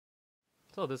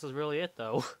So this is really it,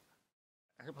 though.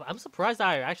 I'm surprised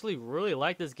I actually really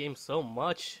like this game so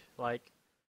much. Like,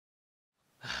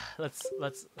 let's.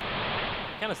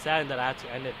 Kind of sad that I had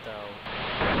to end it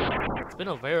though. It's been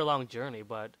a very long journey,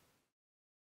 but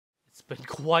it's been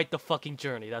quite the fucking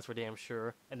journey. That's for damn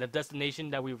sure. And the destination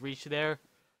that we've reached there,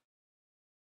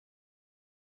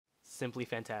 simply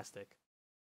fantastic.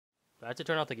 Do I have to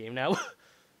turn off the game now?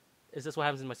 Is this what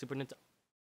happens in my Super Nintendo?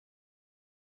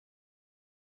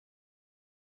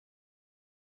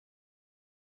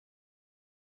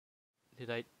 Did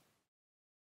I?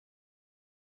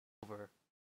 Over.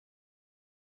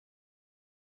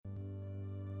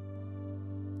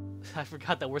 I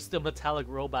forgot that we're still metallic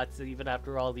robots even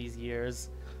after all these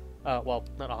years. Well,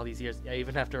 not all these years. Yeah,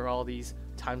 even after all these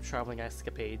time-traveling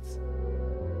escapades.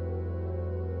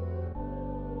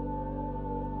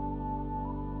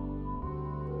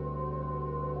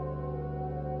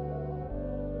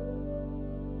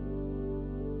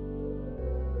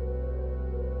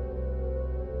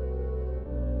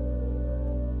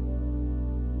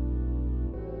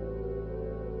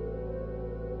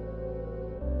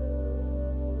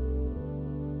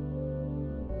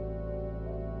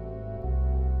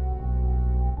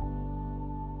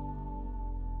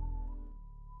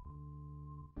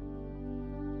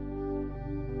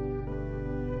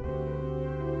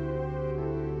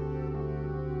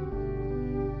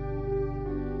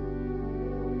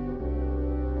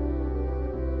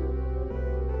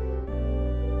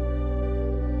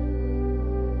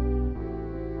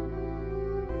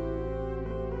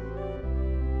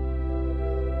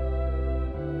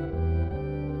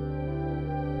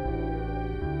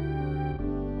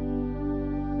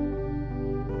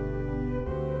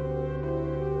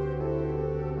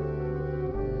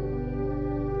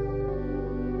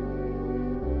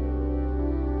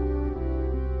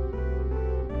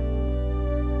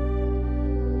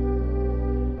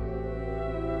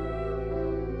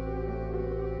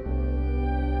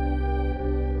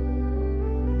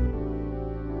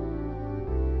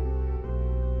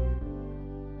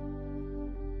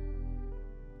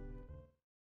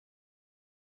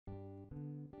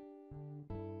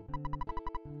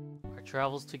 Our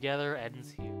travels together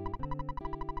ends here.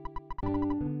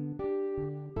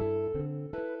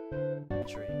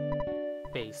 Entry.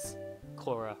 Base.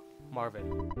 Cora.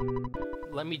 Marvin.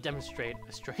 Let me demonstrate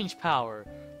a strange power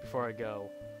before I go.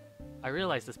 I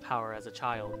realized this power as a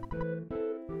child.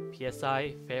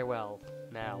 PSI, farewell.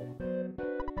 Now.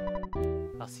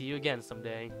 I'll see you again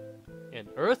someday. In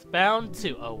Earthbound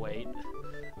 2. Oh, wait.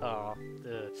 Oh,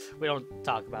 we don't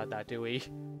talk about that, do we?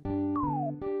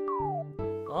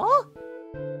 Oh?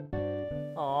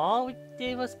 Aw, we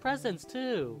gave us presents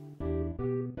too.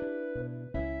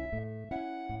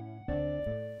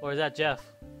 Or is that Jeff?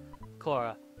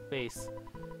 Cora, Base.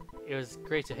 It was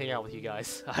great to hang out with you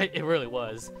guys. It really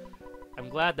was. I'm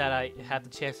glad that I had the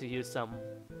chance to use some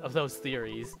of those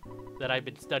theories that I've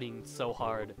been studying so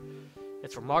hard.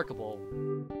 It's remarkable.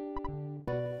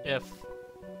 If,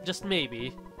 just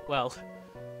maybe, well,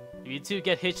 if you two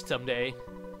get hitched someday,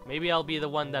 maybe I'll be the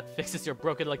one that fixes your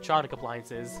broken electronic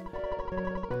appliances.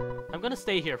 I'm gonna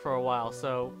stay here for a while,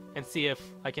 and see if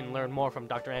I can learn more from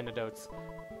Dr. Antidotes.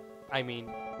 I mean,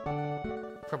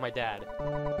 from my dad.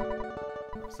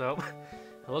 So,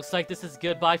 it looks like this is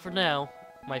goodbye for now,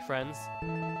 my friends.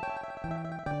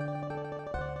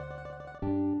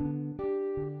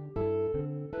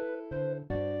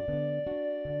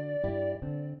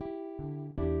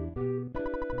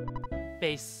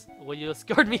 Base, will you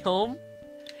escort me home?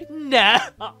 Nah.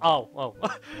 Oh.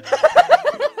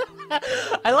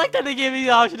 I like that they gave me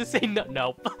the option to say no.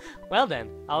 Nope. Well then,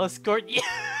 I'll escort you.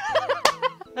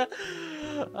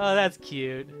 Oh, that's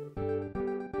cute. You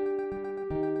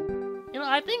know,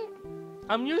 I think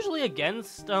I'm usually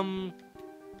against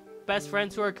best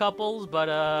friends who are couples, but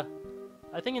I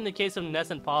think in the case of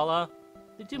Ness and Paula,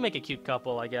 they do make a cute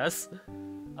couple, I guess.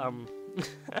 I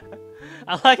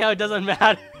like how it doesn't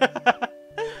matter.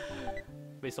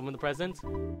 Wait, someone the present?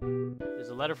 There's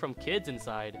a letter from kids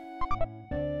inside.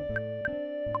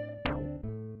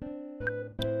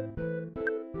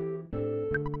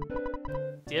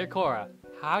 Dear Cora,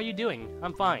 how are you doing?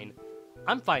 I'm fine.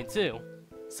 I'm fine too.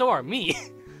 So are me.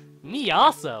 Me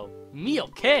also. Me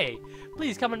okay.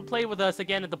 Please come and play with us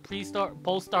again at the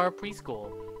Polestar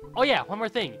Preschool. Oh yeah, one more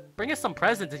thing. Bring us some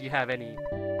presents if you have any.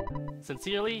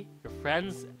 Sincerely, your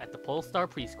friends at the Polestar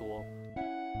Preschool.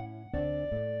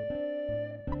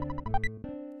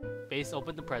 Base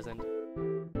opened the present.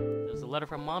 There's a letter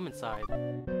from Mom inside.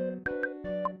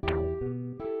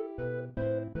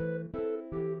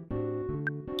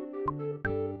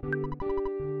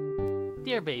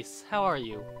 Dear Base, how are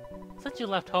you? Since you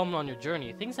left home on your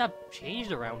journey, things have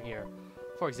changed around here.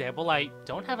 For example, I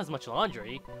don't have as much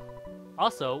laundry.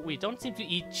 Also, we don't seem to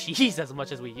eat cheese as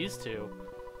much as we used to.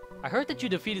 I heard that you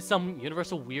defeated some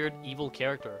universal weird evil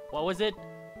character. What was it?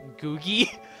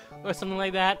 Googie? Or something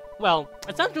like that? Well,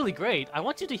 it sounds really great. I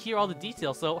want you to hear all the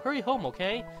details, so hurry home,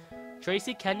 okay?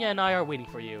 Tracy, Kenya, and I are waiting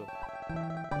for you.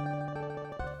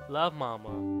 Love,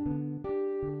 Mama.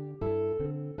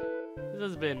 This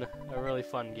has been a really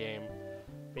fun game.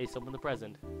 Based on the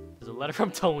present. There's a letter from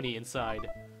Tony inside.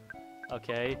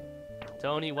 Okay.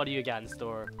 Tony, what do you got in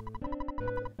store?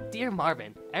 Dear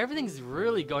Marvin, everything's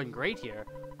really going great here.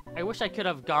 I wish I could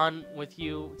have gone with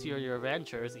you to your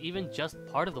adventures, even just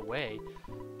part of the way.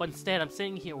 But instead, I'm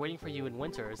sitting here waiting for you in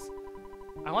Winters.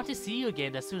 I want to see you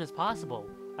again as soon as possible.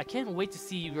 I can't wait to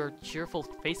see your cheerful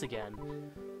face again.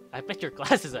 I bet your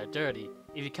glasses are dirty.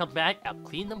 If you come back, I'll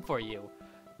clean them for you.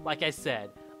 Like I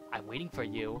said, I'm waiting for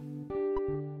you.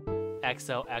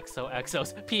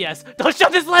 XOXOXOs. P.S. Don't show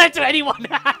this letter to anyone!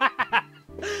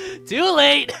 Too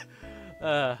late!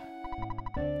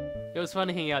 It was fun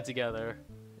hanging out together.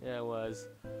 Yeah, it was.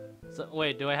 So,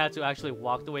 wait, do I have to actually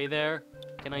walk the way there?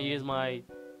 Can I use my...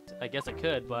 I guess I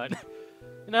could, but...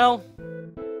 You know...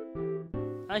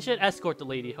 I should escort the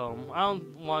lady home. I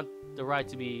don't want the ride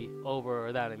to be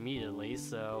over that immediately,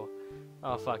 so...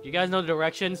 Oh, fuck. You guys know the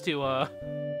directions to, You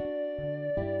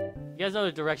guys know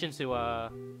the directions to,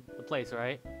 the place,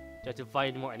 right? Do I have to fight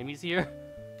any more enemies here?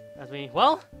 That's me.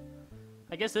 Well...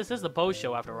 I guess this is the post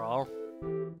show after all.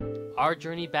 Our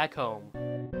journey back home.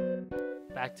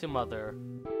 Back to Mother.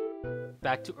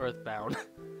 Back to Earthbound. Is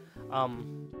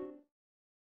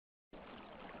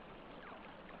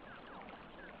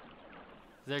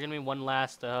there gonna be one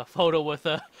last photo with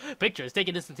pictures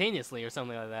taken instantaneously or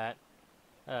something like that?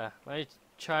 Let me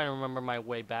try to remember my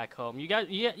way back home. You guys,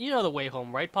 you know the way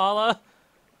home, right, Paula?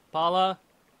 Paula,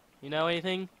 you know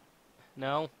anything?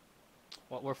 No?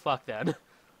 Well, we're fucked then.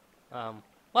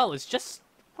 Well, it's just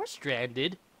we're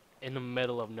stranded in the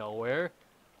middle of nowhere.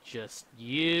 Just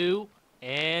you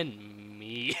and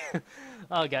me.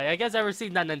 Okay, I guess ever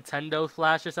seen that Nintendo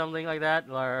Flash or something like that?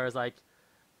 Where it's like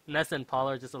Ness and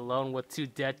Paula are just alone with two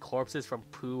dead corpses from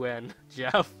Pooh and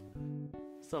Jeff.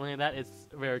 Something like that. It's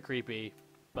very creepy,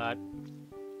 but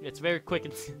it's very quick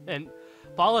and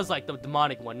Paula's like the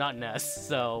demonic one, not Ness,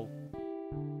 so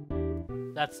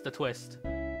that's the twist.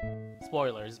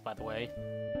 Spoilers, by the way.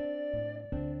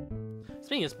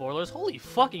 Speaking of spoilers, holy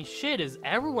fucking shit, is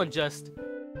everyone just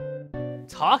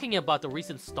talking about the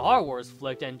recent Star Wars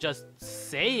flick and just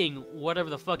saying whatever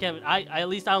the fuck happened. At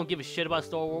least I don't give a shit about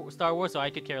Star Wars, so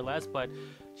I could care less, but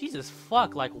Jesus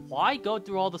fuck, like, why go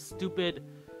through all the stupid...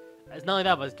 It's not only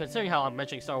that, but considering how I'm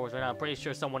mentioning Star Wars right now, I'm pretty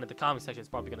sure someone in the comment section is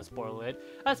probably going to spoil it.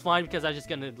 That's fine, because I'm just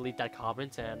going to delete that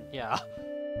comment, and yeah.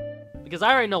 Because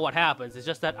I already know what happens, it's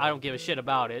just that I don't give a shit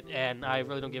about it, and I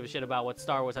really don't give a shit about what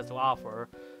Star Wars has to offer.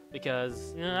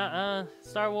 Because, you know,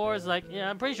 Star Wars, like, yeah,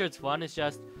 I'm pretty sure it's fun, it's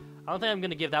just, I don't think I'm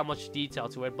gonna give that much detail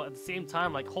to it, but at the same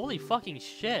time, like, holy fucking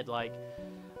shit, like,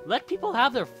 let people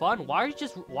have their fun. Why are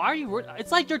you,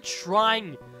 it's like you're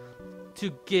trying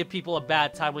to give people a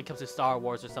bad time when it comes to Star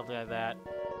Wars or something like that.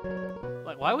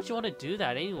 Like, why would you want to do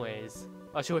that anyways?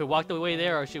 Oh, should we walk the way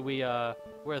there, or should we,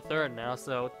 we're a third now,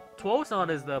 so, Tuosan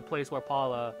is the place where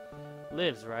Paula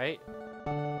lives, right?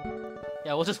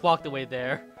 Yeah, we'll just walk the way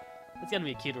there. It's gonna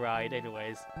be a cute ride,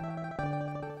 anyways.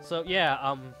 So,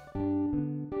 yeah,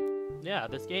 yeah,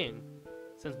 this game,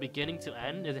 since beginning to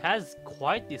end, it has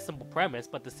quite the simple premise,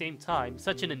 but at the same time,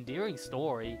 such an endearing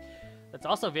story that's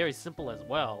also very simple as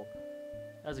well.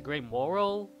 It has a great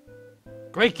moral,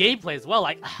 great gameplay as well.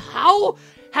 Like, how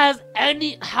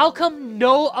come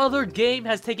no other game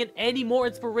has taken any more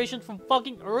inspiration from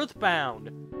fucking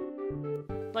Earthbound?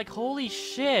 Like, holy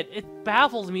shit, it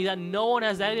baffles me that no one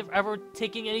has ever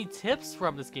taken any tips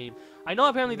from this game. I know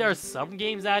apparently there are some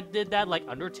games that did that, like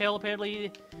Undertale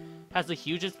apparently has a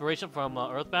huge inspiration from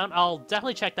Earthbound. I'll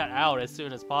definitely check that out as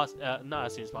soon as possible. Not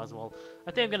as soon as possible.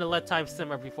 I think I'm gonna let time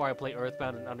simmer before I play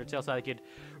Earthbound and Undertale so I could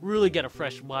really get a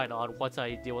fresh mind on once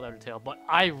I deal with Undertale. But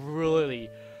I really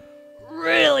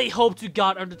hope to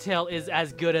God Undertale is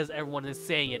as good as everyone is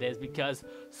saying it is, because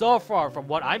so far, from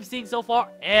what I'm seeing so far,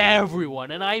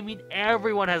 everyone, and I mean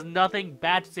everyone, has nothing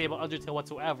bad to say about Undertale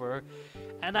whatsoever.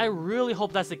 And I really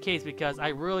hope that's the case, because I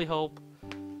really hope...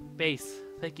 Base,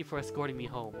 thank you for escorting me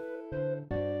home.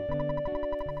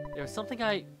 There's something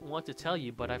I want to tell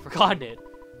you, but I've forgotten it.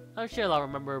 I'm sure I'll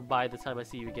remember by the time I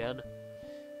see you again.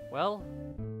 Well,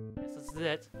 I guess this is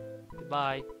it.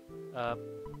 Goodbye.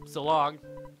 So long.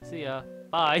 See ya.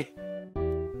 Bye.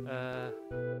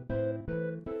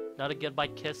 Not a goodbye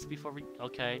kiss before we...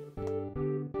 Okay.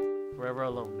 forever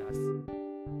alone us.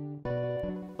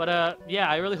 But yeah,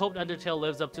 I really hope Undertale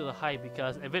lives up to the hype,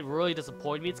 because if it really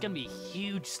disappointed me, it's gonna be a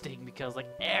huge sting, because like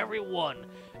everyone,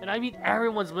 and I mean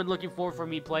everyone's been looking forward for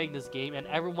me playing this game, and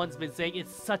everyone's been saying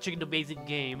it's such an amazing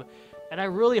game, and I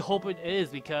really hope it is,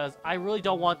 because I really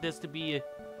don't want this to be,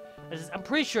 I'm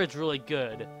pretty sure it's really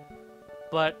good,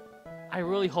 but I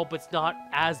really hope it's not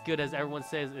as good as everyone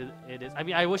says it is. I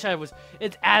mean, I wish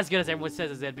it's as good as everyone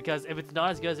says it is, because if it's not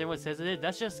as good as everyone says it is,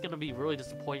 that's just gonna be really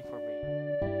disappointing for me.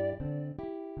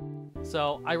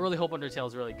 So, I really hope Undertale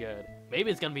is really good.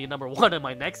 Maybe it's gonna be number 1 on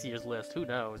my next year's list, who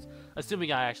knows?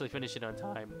 Assuming I actually finish it on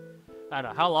time. I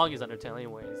don't know, how long is Undertale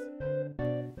anyways?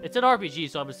 It's an RPG,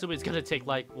 so I'm assuming it's gonna take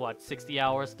like, what, 60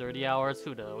 hours, 30 hours?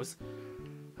 Who knows?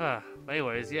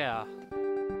 Anyways, yeah.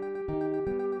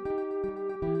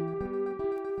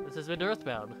 This has been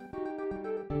Earthbound.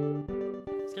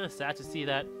 It's kinda sad to see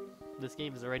that this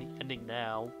game is already ending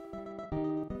now.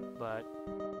 But,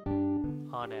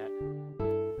 on it.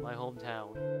 My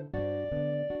hometown.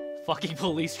 Fucking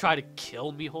police try to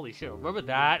kill me? Holy shit, remember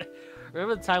that?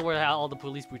 Remember the time where I had all the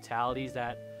police brutalities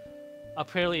that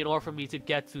apparently in order for me to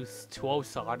get to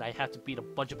Osan, I have to beat a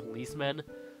bunch of policemen?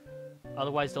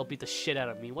 Otherwise they'll beat the shit out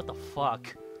of me. What the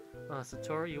fuck?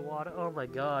 Satoru Iwata, oh my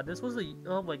god, this was the,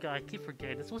 oh my god, I keep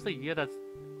forgetting, this was the year that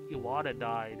Iwata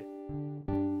died.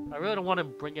 I really don't want to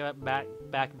bring it back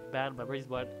bad memories,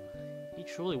 but he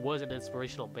truly was an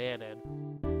inspirational man, and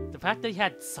the fact that he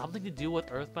had something to do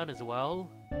with Earthbound as well?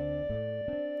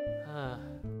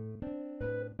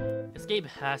 This game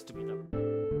has to be number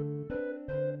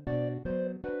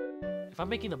 1. If I'm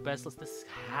making the best list, this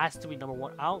has to be number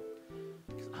 1. I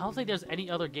don't think there's any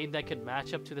other game that could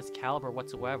match up to this caliber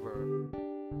whatsoever.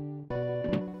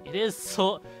 It is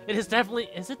definitely,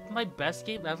 is it my best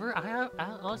game ever? I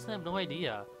honestly have no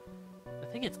idea. I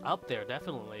think it's up there,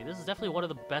 definitely. This is definitely one of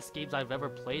the best games I've ever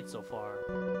played so far.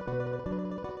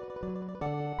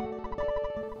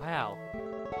 Wow,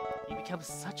 you become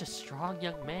such a strong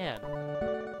young man.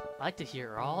 I like to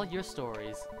hear all your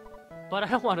stories, but I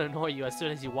don't want to annoy you as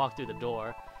soon as you walk through the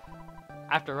door.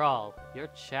 After all, your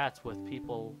chats with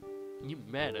people you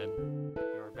met and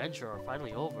your adventure are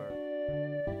finally over.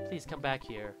 Please come back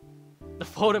here. The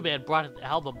photo man brought an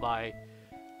album by.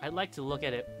 I'd like to look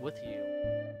at it with you.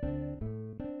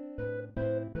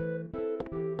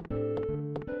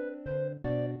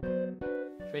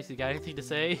 Tracy, got anything to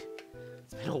say?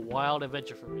 It's been a wild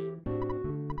adventure for me.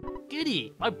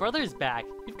 Goody! My brother's back!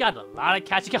 You've got a lot of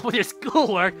catching up with your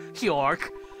schoolwork, York!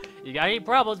 You got any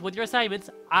problems with your assignments,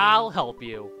 I'll help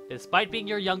you, despite being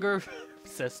your younger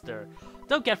sister.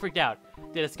 Don't get freaked out.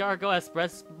 Did Escargo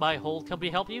Express, my whole company,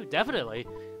 help you? Definitely.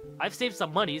 I've saved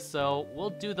some money, so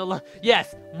we'll do the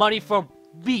yes! Money from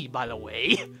me, by the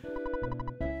way!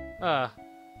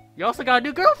 You also got a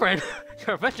new girlfriend!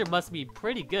 Your adventure must be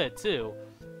pretty good, too.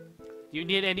 Do you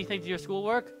need anything to your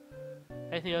schoolwork?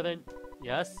 Anything other than...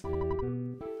 Yes?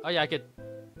 Oh yeah, I could...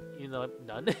 You know,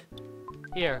 none.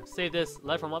 Here, save this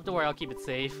letter from up to where I'll keep it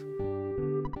safe.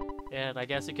 And I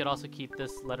guess you could also keep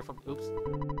this letter from... Oops.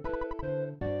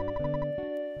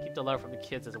 Keep the letter from the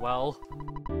kids as well.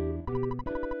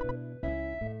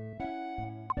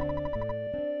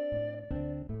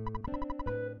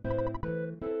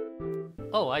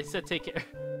 Oh, I said take care.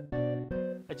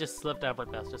 I just slipped out of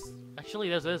my mouth. Actually,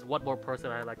 there's one more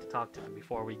person I'd like to talk to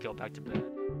before we go back to bed.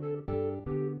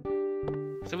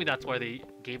 Assuming that's where the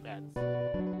game ends.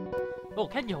 Oh,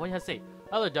 Kenya, what do you have to say?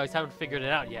 Other dogs haven't figured it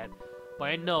out yet, but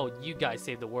I know you guys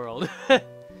saved the world.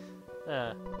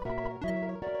 Hi,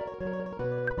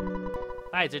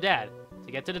 it's your dad.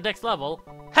 To get to the next level.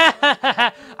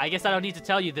 I guess I don't need to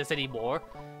tell you this anymore.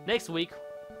 Next week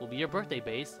will be your birthday,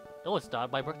 Base. No, it's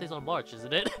not. My birthday's on March,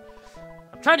 isn't it?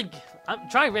 I'm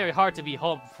trying very hard to be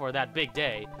home for that big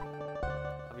day.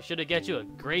 I'll be sure to get you a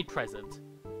great present.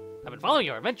 I've been following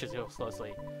your adventures real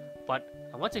closely, but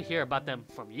I want to hear about them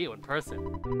from you in person.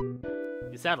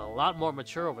 You sound a lot more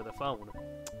mature over the phone.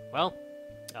 Well,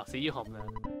 I'll see you home then.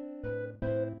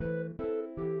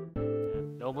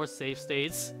 And no more save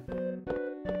states.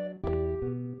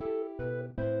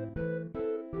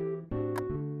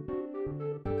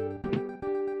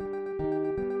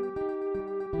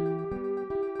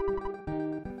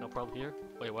 No problem here?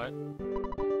 Wait, what?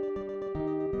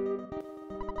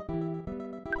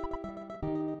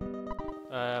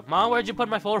 Mom, where'd you put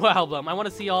my photo album? I want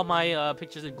to see all my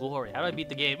pictures in glory. How do I beat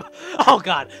the game? Oh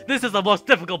god, this is the most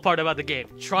difficult part about the game.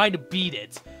 Trying to beat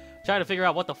it. Trying to figure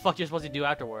out what the fuck you're supposed to do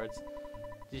afterwards.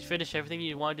 Did you finish everything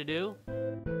you wanted to do?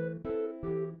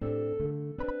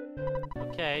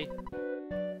 Okay.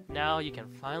 Now you can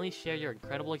finally share your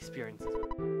incredible experiences.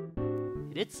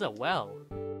 You did so well.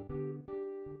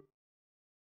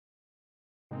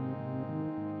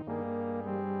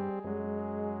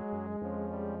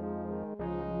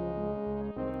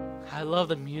 I love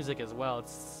the music as well. It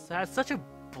has such a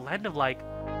blend of like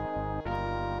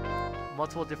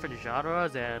multiple different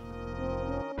genres and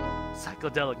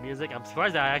psychedelic music. I'm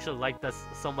surprised that I actually like this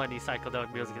so many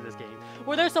psychedelic music in this game.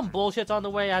 Were there some bullshits on the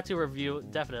way I had to review?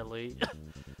 Definitely.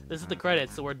 This is the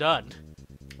credits, so we're done.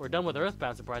 We're done with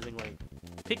Earthbound, surprisingly.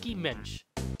 Picky Minch.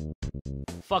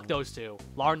 Fuck those two.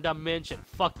 Larndum Minch, and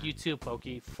fuck you too,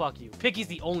 Pokey. Fuck you. Picky's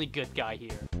the only good guy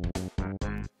here.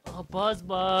 Oh, Buzz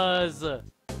Buzz!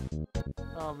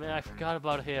 Oh man, I forgot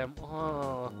about him.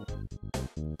 Oh.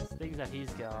 Things that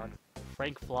he's gone.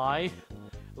 Frank Fly.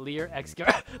 Lear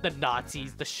Exgar. The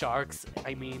Nazis, the Sharks,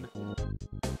 I mean.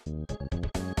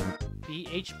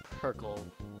 B.H. Perkle.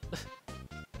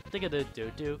 Think of the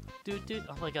do.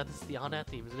 Oh my god, this is the on-net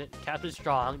theme, isn't it? Captain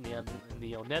Strong,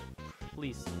 the on-net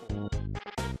police.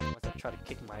 Unless I try to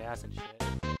kick my ass and shit.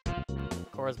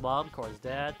 Cora's mom, Cora's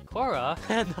dad, Cora,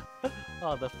 and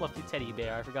oh, the fluffy teddy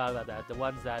bear. I forgot about that. The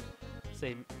ones that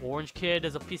say Orange Kid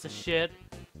is a piece of shit.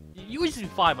 You used to be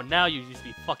fine, but now you used to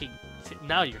be fucking.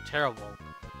 Now you're terrible.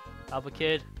 Alpha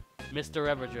Kid,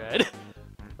 Mr. Everdread.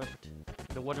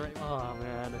 The one right. Oh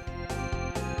man.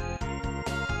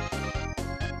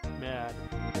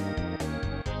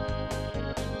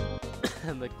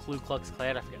 And the Ku Klux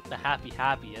Klan, I forget, the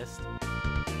Happiest.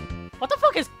 What the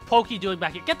fuck is Pokey doing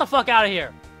back here? Get the fuck out of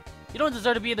here! You don't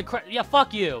deserve to be in the yeah,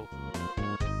 fuck you!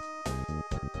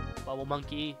 Bubble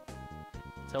Monkey,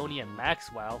 Tony, and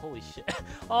Maxwell, holy shit.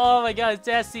 Oh my god,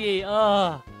 Tessie!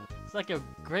 Oh, it's like a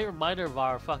great reminder of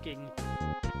our fucking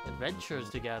adventures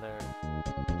together.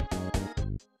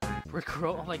 Rick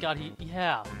Roll, oh my god,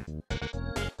 yeah.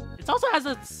 It also has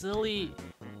a silly,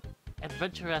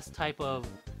 adventurous type of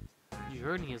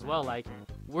journey as well, like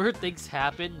weird things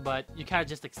happen but you kind of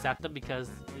just accept them because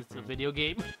it's a video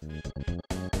game.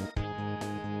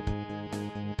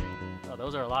 Oh,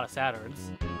 those are a lot of Saturns.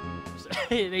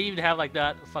 They even have like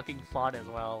that fucking font as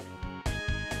well.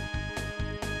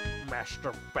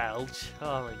 Master Belch,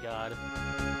 oh my god.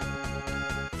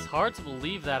 It's hard to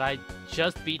believe that I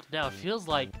just beat now. It feels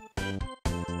like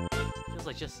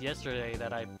just yesterday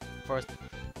that I first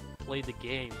played the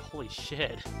game. Holy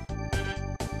shit.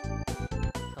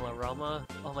 Roma.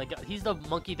 Oh my god, he's the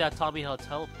monkey that taught me how to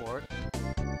teleport.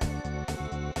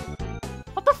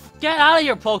 What the f- Get out of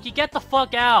here, Pokey! Get the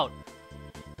fuck out!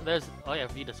 There's- oh yeah,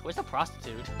 Venus. Where's the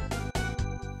prostitute?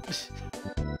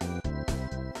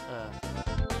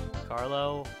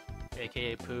 Carlo,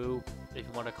 aka Pooh, if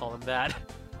you want to call him that.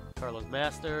 Carlo's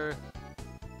Master.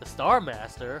 The Star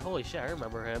Master. Holy shit, I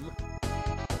remember him.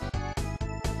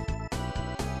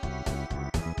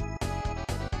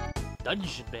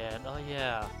 Dungeon Man. Oh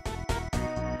yeah.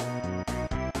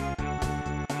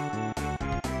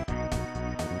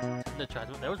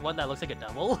 There was one that looks like a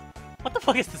devil. What the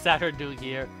fuck is the Saturn doing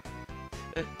here?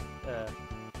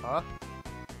 Huh?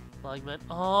 Flagman.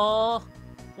 Oh,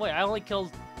 wait, I only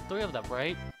killed 3 of them,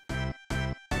 right?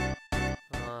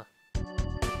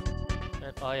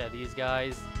 And, oh yeah, these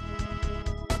guys.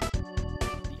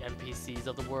 The NPCs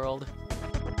of the world.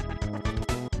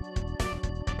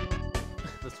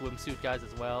 The swimsuit guys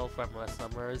as well from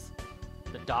Summers.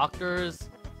 The doctors.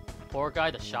 The poor guy,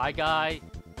 the shy guy.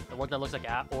 The one that looks like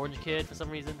an Orange Kid for some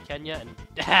reason. Kenya and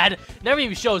Dad never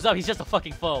even shows up. He's just a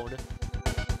fucking phone.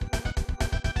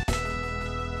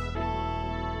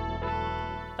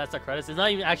 That's the credits. It's not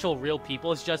even actual real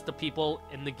people. It's just the people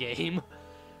in the game.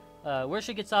 Where's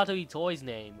Shigetsuto Toy's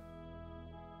name?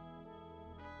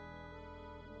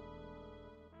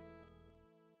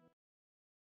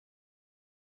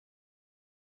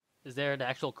 Is there an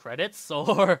actual credits,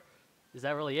 or is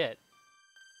that really it?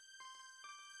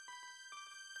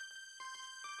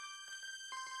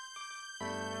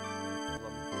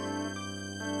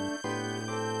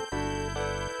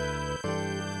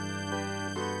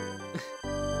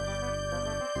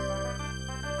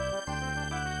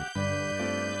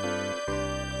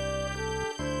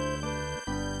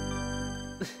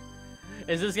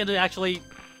 Is this gonna actually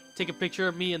take a picture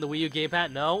of me in the Wii U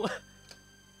gamepad? No.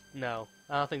 No.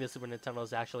 I don't think the Super Nintendo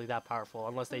is actually that powerful,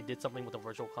 unless they did something with the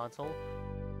Virtual Console.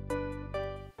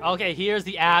 Okay, here's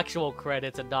the actual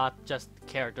credits and not just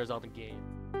characters on the game.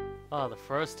 Oh, the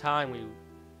first time we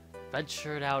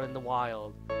ventured out in the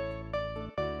wild.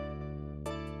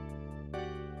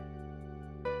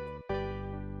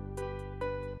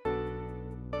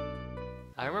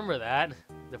 I remember that.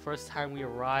 The first time we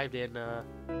arrived in,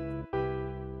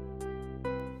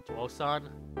 Dwosan.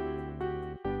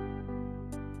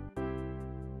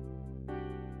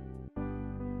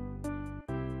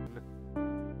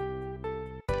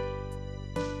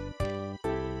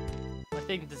 I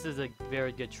think this is a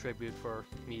very good tribute for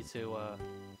me to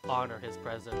honor his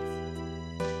presence.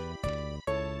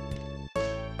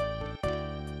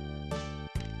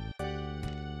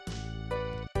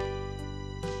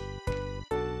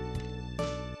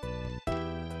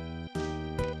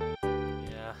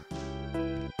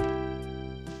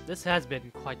 This has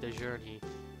been quite the journey.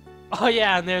 Oh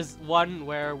yeah, and there's one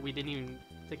where we didn't even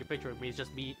take a picture of me. It's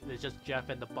just me. It's just Jeff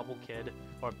and the bubble kid,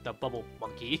 or the bubble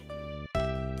monkey.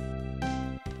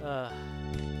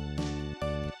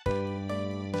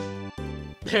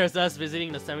 There's us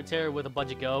visiting the cemetery with a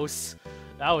bunch of ghosts.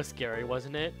 That was scary,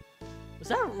 wasn't it? Was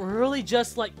that really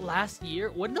just like last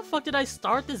year? When the fuck did I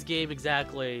start this game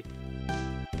exactly?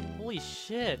 Holy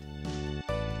shit.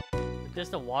 There's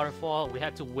the waterfall. We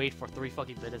had to wait for 3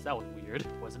 fucking minutes. That was weird,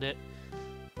 wasn't it?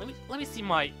 Let me see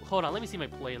my let me see my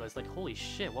playlist. Like, holy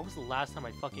shit, what was the last time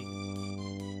I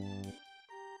fucking...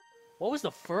 What was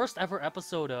the first ever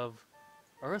episode of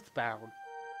Earthbound?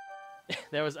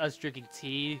 There was us drinking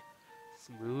tea.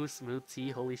 Smooth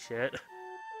tea, holy shit.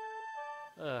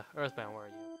 Earthbound, where are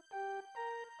you?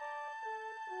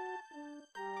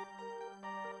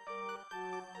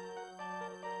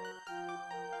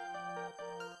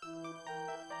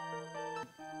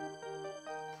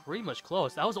 Pretty much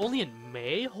close. That was only in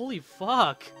May? Holy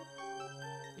fuck.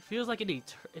 It feels like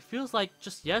it feels like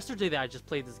just yesterday that I just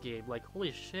played this game. Like,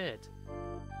 holy shit.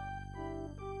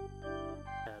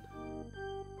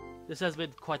 This has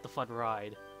been quite the fun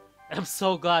ride. I'm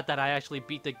so glad that I actually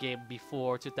beat the game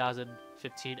before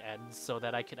 2015 ends so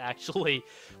that I can actually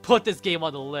put this game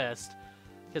on the list.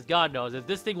 Because God knows, if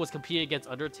this thing was competing against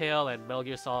Undertale and Metal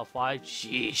Gear Solid 5,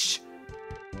 sheesh.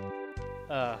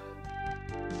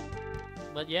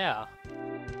 But yeah,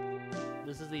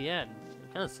 this is the end.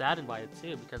 I'm kind of saddened by it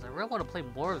too, because I really want to play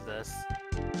more of this.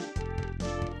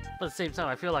 But at the same time,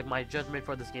 I feel like my judgment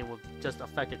for this game will just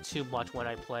affect it too much when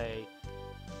I play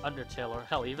Undertale, or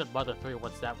hell, even Mother 3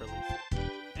 once that releases.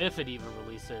 If it even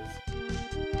releases.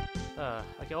 I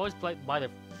can always buy the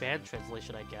fan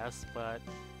translation, I guess, but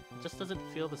it just doesn't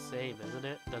feel the same, isn't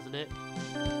it? Doesn't it?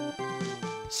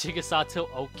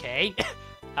 Shigesato, okay.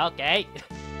 Okay.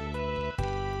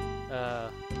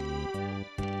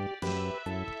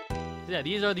 Yeah,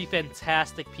 these are the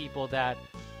fantastic people that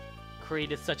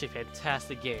created such a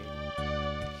fantastic game.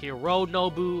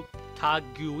 Hironobu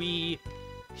Kagui,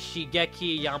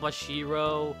 Shigeki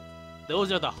Yamashiro.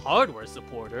 Those are the hardware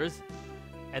supporters.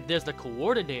 And there's the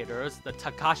coordinators, the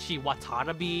Takashi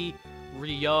Watanabe,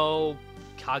 Ryo,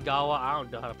 Kagawa. I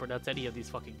don't know how to pronounce any of these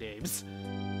fucking names.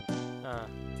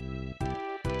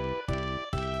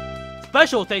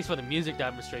 Special thanks for the music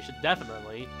demonstration,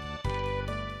 definitely.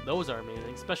 Those are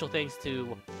amazing. Special thanks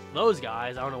to those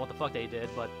guys. I don't know what the fuck they did,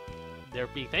 but they're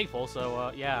being thankful,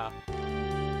 so, yeah.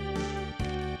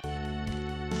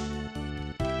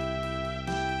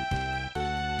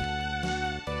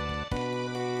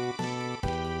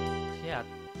 Yeah,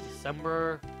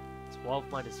 December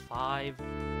 12 minus 5.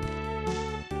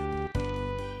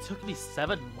 It took me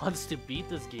 7 months to beat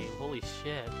this game. Holy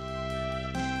shit.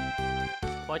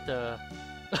 Quite the...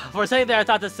 For a second there, I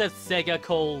thought this said Sega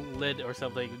colon or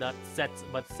something, not Set,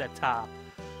 but Seta.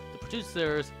 The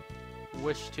producers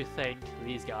wish to thank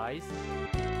these guys.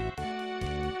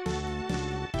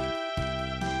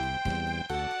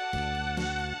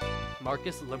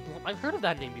 Marcus Limblom. I've heard of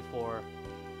that name before.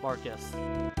 Marcus.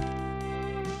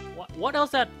 What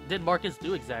else did Marcus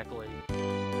do exactly? I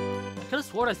could have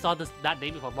sworn I saw that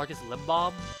name before. Marcus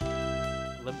Limblom.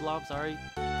 Limblom, sorry.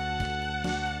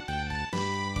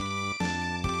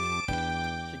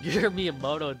 Shigeru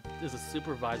Miyamoto is a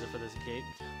supervisor for this game.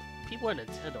 People at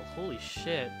Nintendo, holy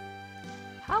shit.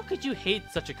 How could you hate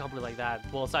such a company like that?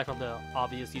 Well, aside from the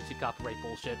obvious YouTube copyright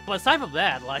bullshit. But aside from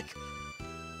that, like,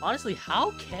 honestly,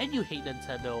 how can you hate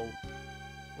Nintendo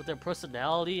with their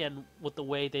personality and with the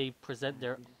way they present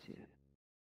their...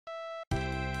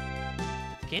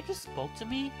 The game just spoke to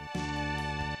me?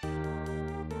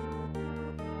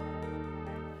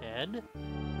 And...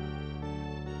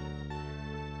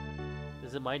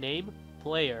 Is it my name?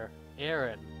 Player.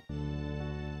 Aaron.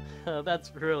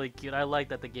 That's really cute. I like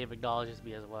that the game acknowledges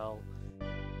me as well.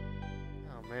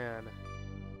 Oh man.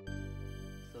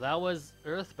 So that was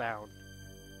Earthbound.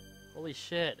 Holy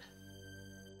shit.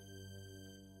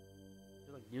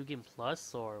 Like New Game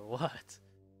Plus or what?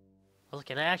 I was like,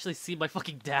 can I actually see my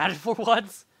fucking dad for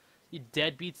once? You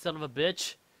deadbeat son of a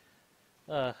bitch.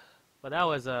 But that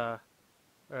was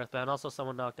Earthbound. Also,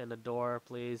 someone knocked on the door,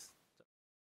 please.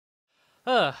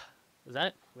 Is that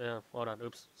it? Yeah, hold on.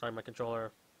 Oops. Sorry, my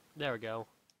controller. There we go.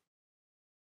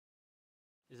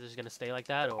 Is this gonna stay like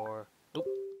that, or... Oop.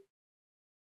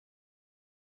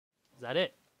 Is that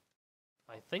it?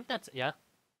 I think that's... Yeah.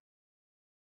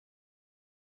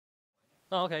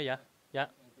 Oh, okay, yeah. Yeah.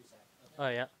 Oh,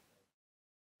 yeah.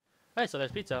 Alright, so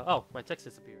there's pizza. Oh, my text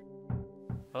disappeared.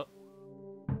 Oh.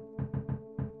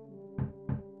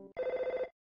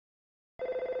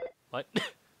 What?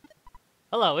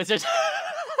 Hello, is it...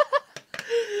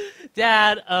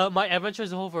 Dad, my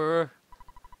adventure's over.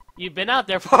 You've been out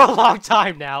there for a long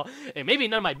time now. It may be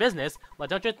none of my business, but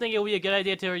don't you think it would be a good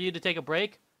idea for you to take a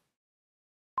break?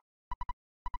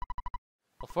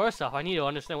 Well, first off, I need to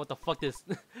understand what the fuck this...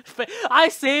 I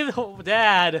saved...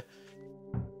 Dad!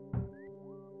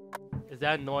 Is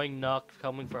that annoying knock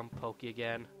coming from Pokey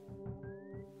again?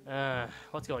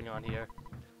 What's going on here?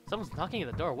 Someone's knocking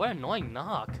at the door. What an annoying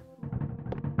knock.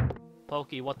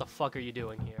 Pokey, what the fuck are you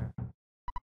doing here?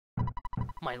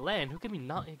 My land? Who can be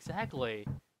not exactly?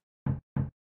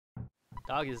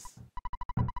 Dog is...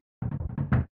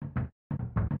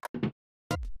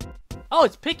 Oh,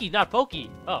 it's Picky, not Pokey!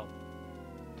 Oh.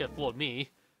 Could have fooled me.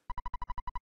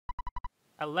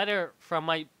 A letter from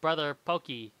my brother,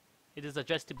 Pokey. It is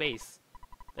addressed to base.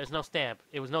 There's no stamp.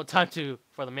 It was no time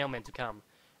for the mailman to come.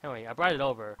 Anyway, I brought it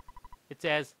over. It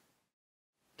says,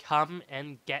 "Come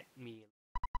and get me."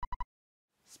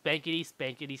 Spankety,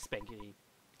 spankety, spankety.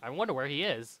 I wonder where he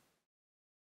is.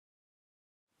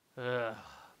 Ugh.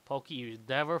 Pokey, you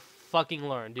never fucking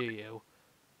learn, do you?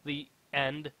 The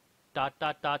end... ...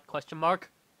 question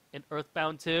mark? In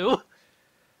Earthbound 2?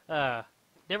 They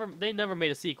never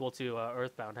made a sequel to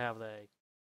Earthbound, have they?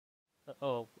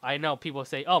 Oh, I know people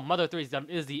say, oh, Mother 3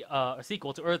 is the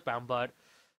sequel to Earthbound, but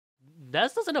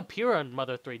Ness doesn't appear on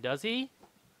Mother 3, does he?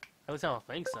 At least I don't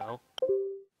think so.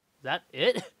 Is that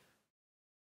it?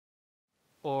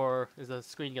 Or is the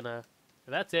screen gonna...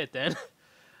 That's it, then.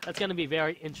 That's gonna be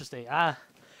very interesting.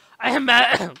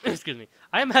 Excuse me.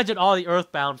 I imagine all the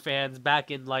Earthbound fans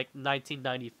back in, like,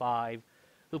 1995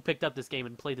 who picked up this game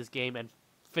and played this game and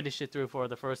finished it through for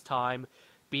the first time,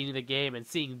 beating the game and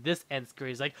seeing this end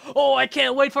screen is like, oh, I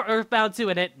can't wait for Earthbound 2,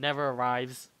 and it never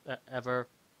arrives. Ever.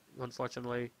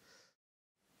 Unfortunately.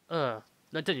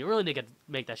 Nintendo, you really need to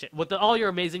make that shit. With all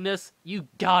your amazingness, you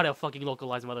gotta fucking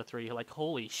localize Mother 3. Like,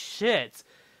 holy shit.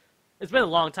 It's been a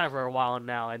long time for a while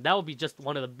now, and that would be just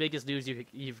one of the biggest news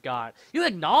you've got. You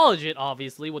acknowledge it,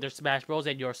 obviously, with your Smash Bros.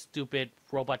 And your stupid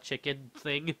robot chicken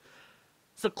thing.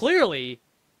 So clearly,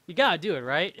 you gotta do it,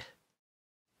 right?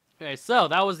 Okay, so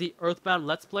that was the Earthbound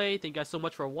Let's Play. Thank you guys so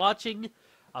much for watching.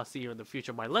 I'll see you in the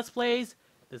future of my Let's Plays.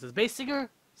 This is Bass Singer,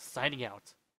 signing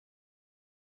out.